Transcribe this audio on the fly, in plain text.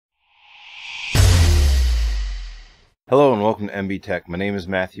Hello and welcome to MB Tech. My name is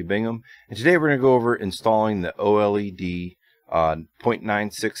Matthew Bingham, and today we're going to go over installing the OLED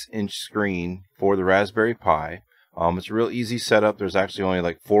 0.96 inch screen for the Raspberry Pi. It's a real easy setup. There's actually only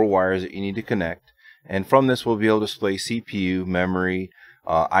like 4 wires that you need to connect, and from this we'll be able to display CPU, memory,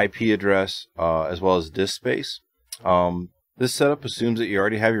 IP address, as well as disk space. This setup assumes that you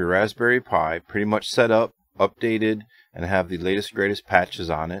already have your Raspberry Pi pretty much set up, updated, and have the latest greatest patches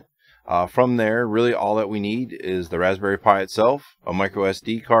on it. From there, really all that we need is the Raspberry Pi itself, a micro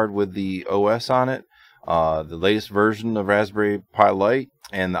SD card with the OS on it, the latest version of Raspberry Pi Lite,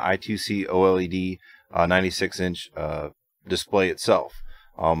 and the I2C OLED 96 inch display itself.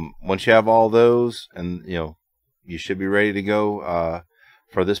 Once you have all those, and you should be ready to go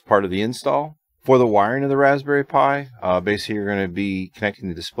for this part of the install. For the wiring of the Raspberry Pi, basically you're going to be connecting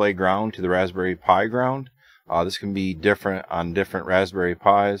the display ground to the Raspberry Pi ground. This can be different on different Raspberry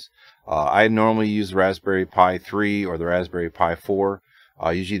Pis. I normally use the Raspberry Pi 3 or the Raspberry Pi 4.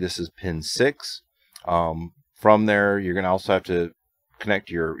 Usually this is pin 6. From there, you're going to also have to connect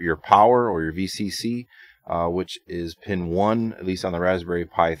your power or your VCC, which is pin 1, at least on the Raspberry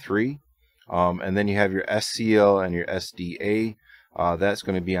Pi 3. And then you have your SCL and your SDA. That's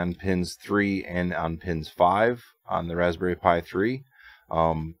going to be on pins 3 and on pins 5 on the Raspberry Pi 3.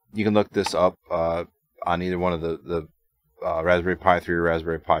 You can look this up on either one of the Raspberry Pi 3 or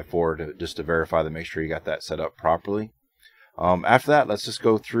Raspberry Pi 4 just to verify to make sure you got that set up properly. After that, let's just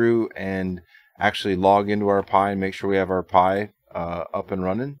go through and actually log into our Pi and make sure we have our Pi up and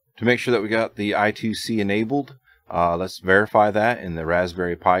running. To make sure that we got the I2C enabled, let's verify that in the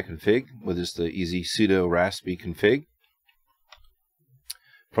Raspberry Pi config with just the easy sudo raspi config.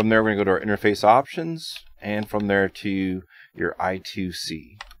 From there, we're going to go to our interface options, and from there to your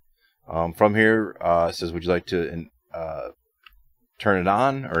I2C. From here, it says, would you like to turn it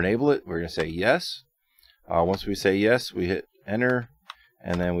on or enable it? We're going to say yes. Once we say yes, we hit enter,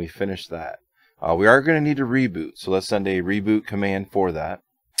 and then we finish that. We are going to need to reboot, so let's send a reboot command for that.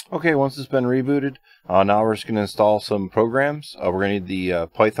 Okay, once it's been rebooted, now we're just going to install some programs. We're going to need the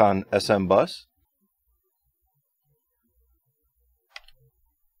Python SM bus.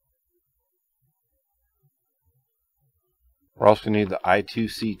 We're also going to need the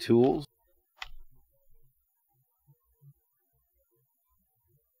I2C tools.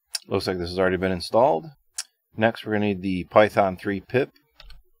 Looks like this has already been installed. Next, we're going to need the Python 3 pip.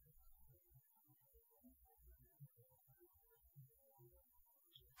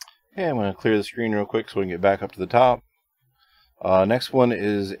 Okay, I'm going to clear the screen real quick so we can get back up to the top. Next one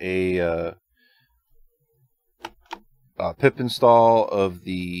is a pip install of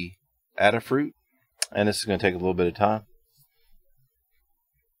the Adafruit, and this is going to take a little bit of time.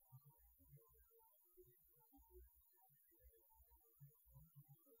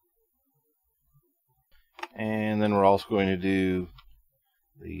 And then we're also going to do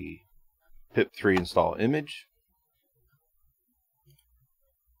the pip3 install image.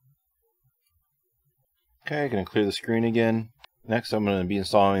 Okay, going to clear the screen again. Next, I'm going to be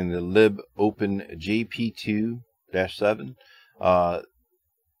installing the libopenjp2-7.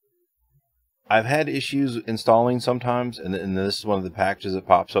 I've had issues installing sometimes, and this is one of the packages that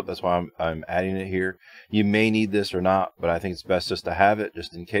pops up. That's why I'm adding it here. You may need this or not, but I think it's best just to have it,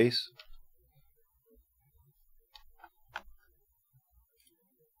 just in case.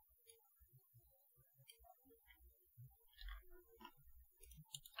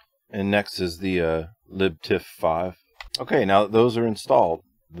 And next is the libtiff5. Okay, now that those are installed,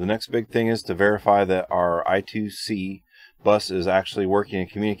 the next big thing is to verify that our I2C bus is actually working and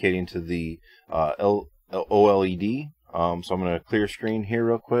communicating to the OLED. So I'm going to clear screen here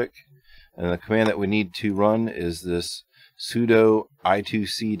real quick. And the command that we need to run is this sudo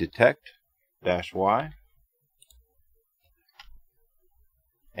I2C detect-y.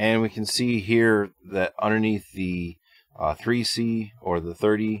 And we can see here that underneath the 3C or the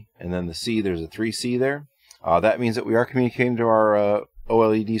 30 and then the C, there's a 3C there. That means that we are communicating to our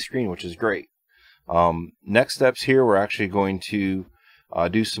OLED screen, which is great. Next steps here, we're actually going to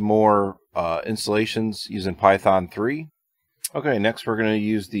do some more installations using Python 3. Okay, next we're going to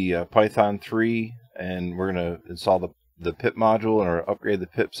use the Python 3, and we're going to install the pip module and upgrade the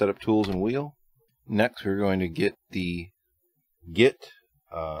pip setup tools and wheel. Next, we're going to get the Git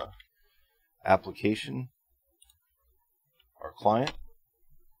application, our client.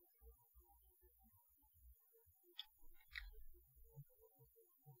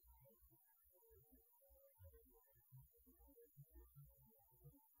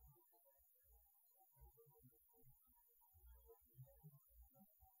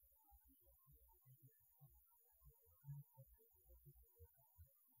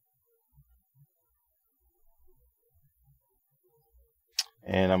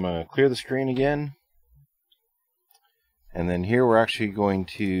 And I'm going to clear the screen again. And then here we're actually going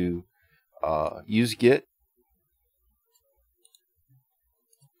to use Git.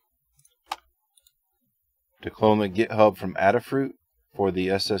 To clone the GitHub from Adafruit for the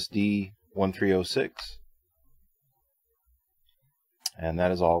SSD 1306. And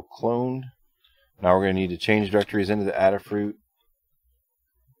that is all cloned. Now we're going to need to change directories into the Adafruit.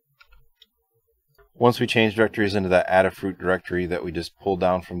 Once we change directories into that Adafruit directory that we just pulled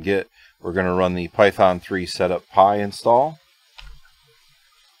down from Git, we're going to run the Python 3 setup py install.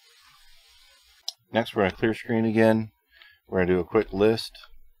 Next, we're going to clear screen again. We're going to do a quick list.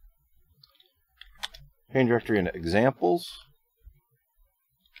 Change directory into examples.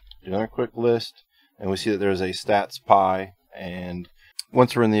 Do another quick list, and we see that there's a stats py. And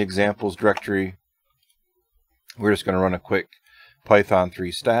once we're in the examples directory, we're just going to run a quick Python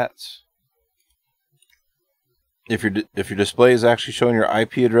 3 stats. If your display is actually showing your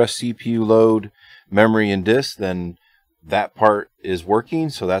IP address, CPU load, memory, and disk, then that part is working.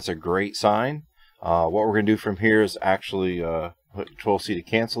 So that's a great sign. What we're going to do from here is actually hit Control-C to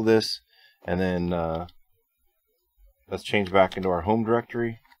cancel this, and then let's change back into our home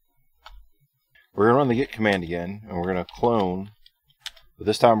directory. We're going to run the git command again, and we're going to clone. But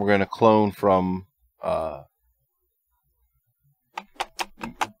this time we're going to clone from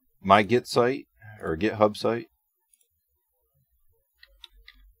my Git site, or GitHub site.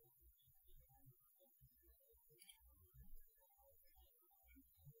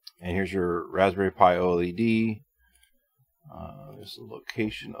 And here's your Raspberry Pi OLED. There's the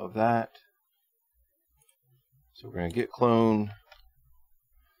location of that. So we're going to git clone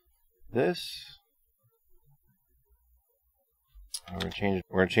this. We're going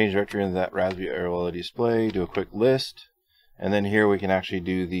to change directory into that Raspberry OLED display, do a quick list, and then here we can actually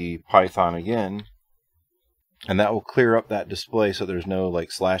do the Python again, and that will clear up that display so there's no like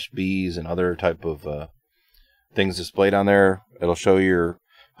 /b's and other type of things displayed on there. It'll show your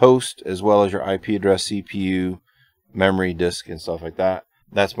host as well as your IP address, CPU, memory, disk, and stuff like that.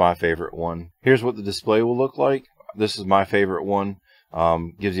 That's my favorite one. Here's what the display will look like. This is my favorite one.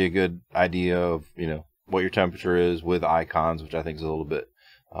 Gives you a good idea of, you know, what your temperature is with icons, which I think is a little bit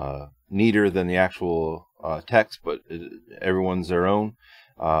neater than the actual text, but everyone's their own.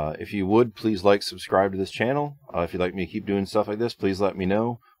 If you would, please like, subscribe to this channel. If you'd like me to keep doing stuff like this, please let me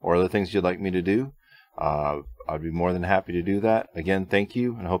know, or other things you'd like me to do. I'd be more than happy to do that. Again, thank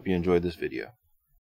you, and I hope you enjoyed this video.